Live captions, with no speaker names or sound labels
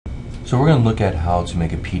So we're going to look at how to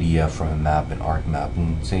make a PDF from a map in ArcMap.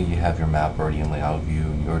 And say you have your map already in layout view,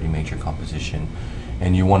 and you already made your composition,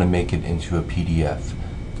 and you want to make it into a PDF.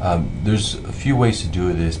 There's a few ways to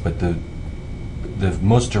do this, but the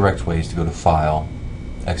most direct way is to go to File,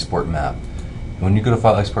 Export Map. And when you go to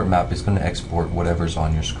File, Export Map, it's going to export whatever's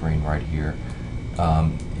on your screen right here.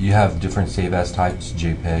 You have different save as types,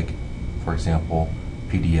 Jpeg, for example,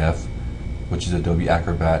 PDF, which is Adobe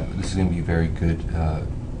Acrobat. This is going to be a very good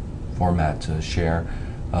format to share.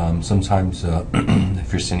 Sometimes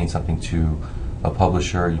if you're sending something to a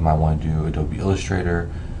publisher, you might want to do Adobe Illustrator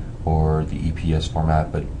or the EPS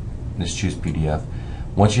format, but just choose PDF.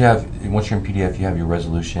 Once you're in PDF, you have your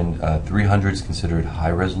resolution. 300 is considered high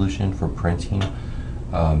resolution for printing.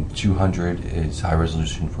 200 is high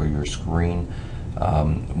resolution for your screen.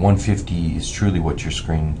 150 is truly what your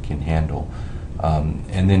screen can handle.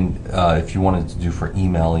 And then if you wanted to do for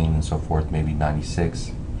emailing and so forth, maybe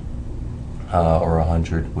 96 or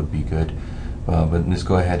 100 would be good. But let's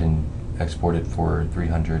go ahead and export it for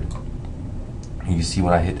 300. You can see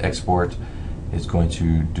when I hit export, it's going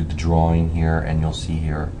to do the drawing here, and you'll see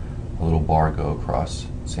here a little bar go across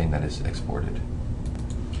saying that it's exported.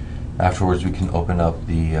 Afterwards, we can open up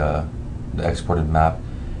the exported map,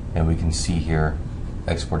 and we can see here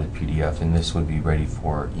exported PDF, and this would be ready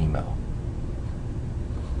for email.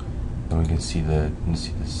 And we can see the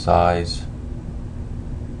size.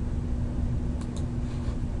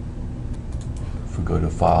 If we go to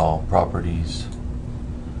File, Properties,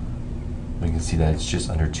 we can see that it's just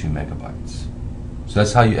under 2 megabytes. So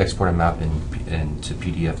that's how you export a map into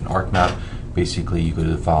PDF in ArcMap. Basically, you go to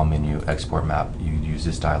the File menu, Export Map, you use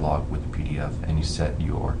this dialog with the PDF, and you set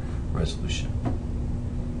your resolution.